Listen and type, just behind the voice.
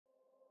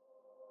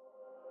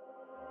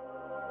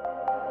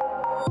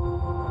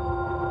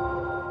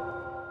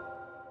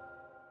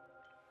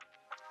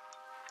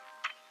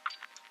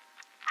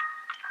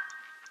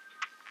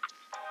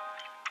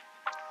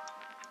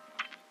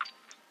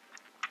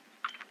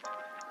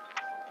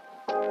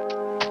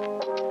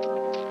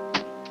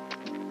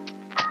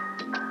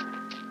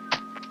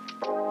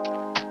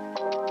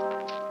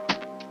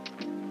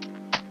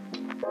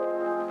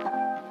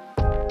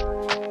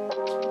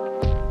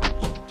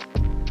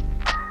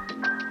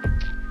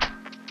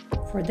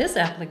For this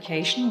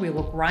application, we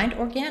will grind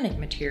organic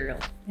material,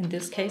 in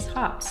this case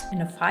hops,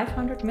 in a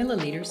 500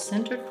 ml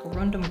sintered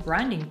corundum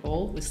grinding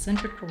bowl with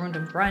sintered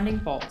corundum grinding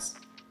balls.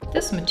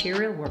 This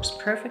material works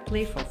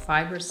perfectly for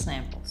fibrous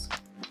samples.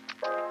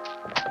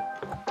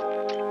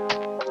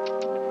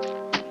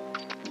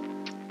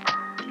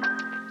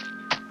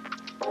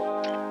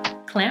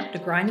 Clamp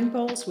the grinding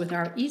bowls with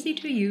our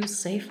easy-to-use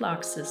safe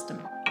lock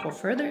system. For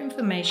further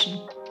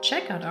information,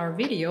 check out our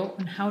video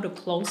on how to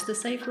close the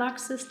safe lock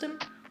system,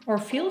 or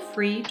feel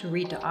free to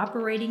read the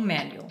operating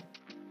manual.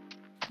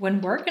 When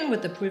working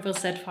with the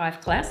PULVERISETTE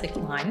 5 Classic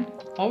line,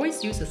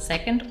 always use a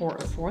second or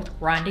a fourth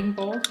grinding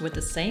bowl with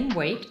the same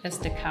weight as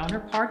the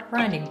counterpart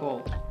grinding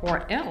bowl,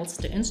 or else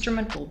the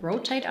instrument will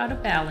rotate out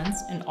of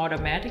balance and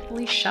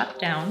automatically shut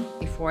down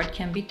before it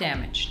can be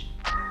damaged.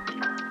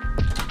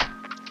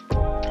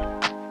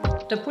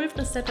 The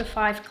PULVERISETTE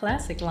 5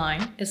 Classic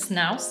line is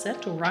now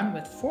set to run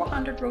with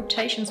 400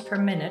 rotations per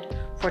minute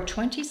for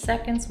 20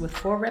 seconds with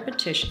 4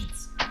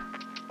 repetitions.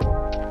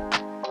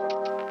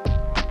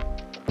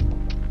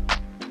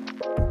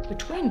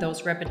 Between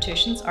those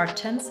repetitions are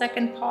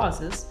 10-second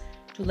pauses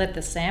to let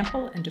the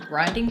sample and the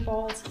grinding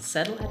balls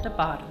settle at the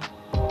bottom.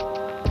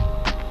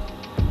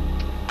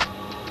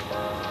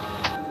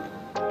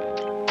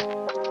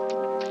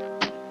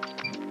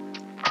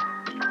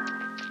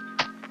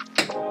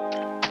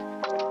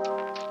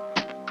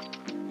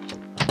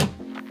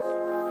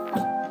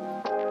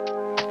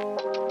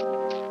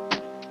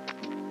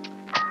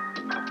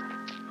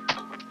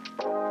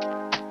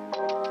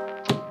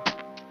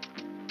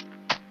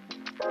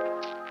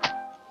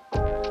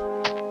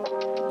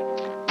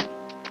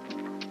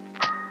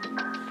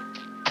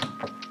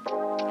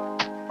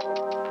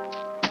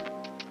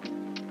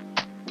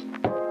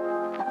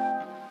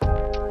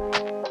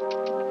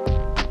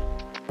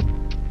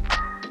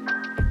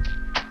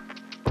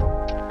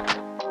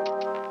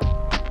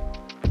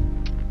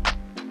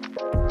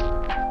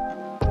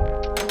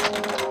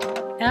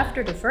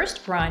 After the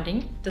first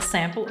grinding, the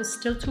sample is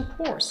still too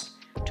coarse.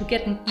 To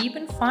get an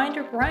even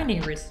finer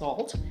grinding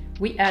result,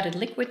 we added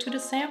liquid to the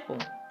sample.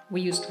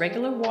 We used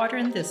regular water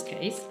in this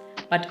case,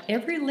 but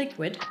every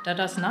liquid that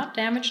does not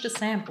damage the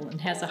sample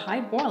and has a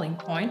high boiling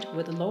point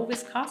with a low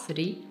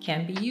viscosity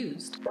can be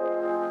used.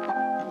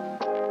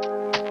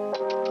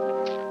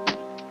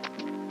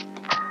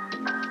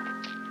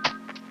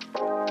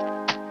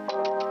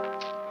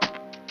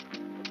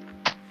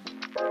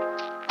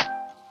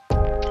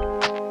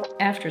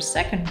 After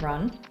second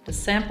run, the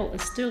sample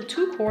is still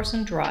too coarse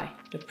and dry.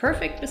 The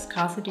perfect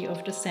viscosity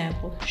of the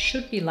sample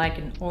should be like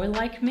an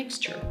oil-like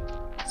mixture,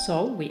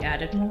 so we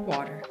added more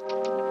water.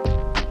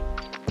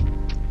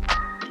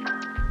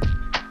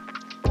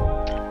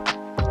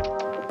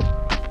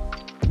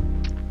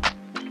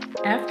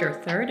 After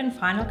third and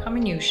final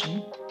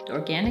comminution, the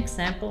organic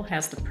sample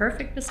has the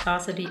perfect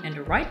viscosity and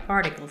the right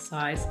particle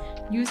size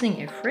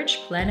using a FRITSCH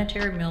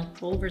Planetary Mill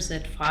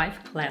PULVERISETTE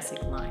 5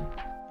 Classic line.